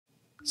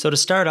So to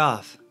start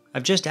off,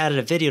 I've just added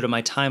a video to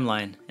my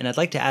timeline, and I'd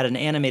like to add an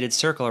animated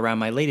circle around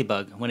my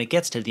ladybug when it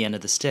gets to the end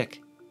of the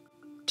stick.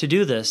 To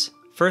do this,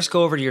 first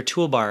go over to your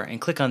toolbar and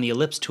click on the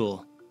Ellipse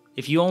tool.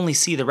 If you only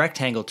see the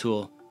rectangle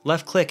tool,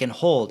 left click and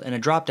hold and a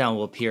drop-down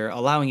will appear,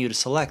 allowing you to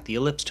select the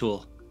Ellipse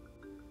tool.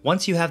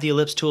 Once you have the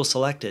Ellipse tool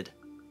selected,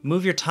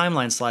 move your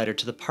timeline slider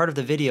to the part of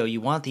the video you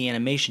want the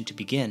animation to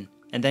begin,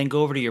 and then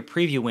go over to your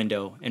preview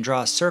window and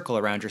draw a circle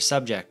around your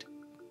subject.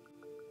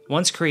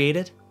 Once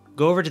created,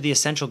 go over to the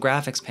Essential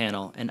Graphics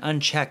panel and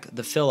uncheck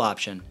the Fill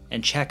option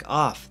and check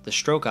off the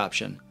Stroke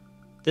option.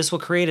 This will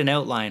create an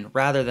outline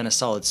rather than a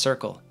solid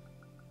circle.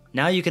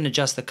 Now you can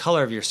adjust the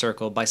color of your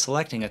circle by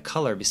selecting a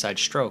color beside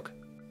Stroke.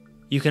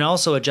 You can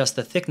also adjust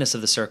the thickness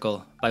of the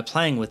circle by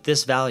playing with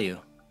this value.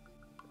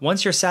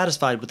 Once you're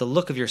satisfied with the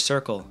look of your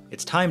circle,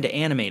 it's time to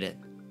animate it.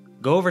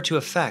 Go over to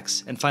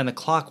Effects and find the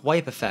Clock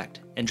Wipe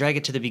effect and drag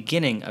it to the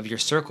beginning of your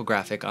circle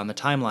graphic on the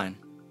timeline.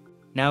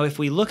 Now if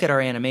we look at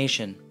our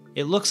animation,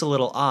 it looks a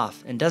little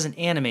off and doesn't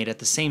animate at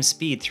the same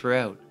speed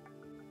throughout.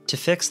 To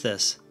fix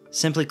this,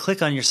 simply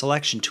click on your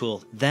selection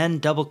tool, then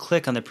double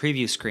click on the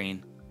preview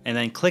screen, and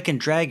then click and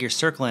drag your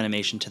circle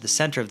animation to the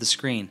center of the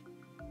screen.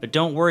 But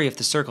don't worry if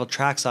the circle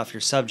tracks off your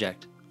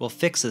subject, we'll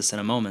fix this in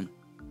a moment.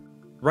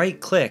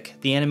 Right-click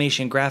the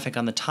animation graphic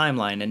on the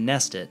timeline and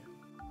nest it.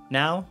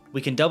 Now,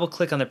 we can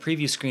double-click on the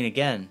preview screen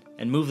again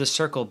and move the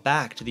circle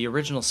back to the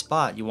original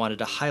spot you wanted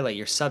to highlight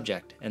your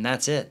subject, and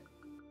that's it.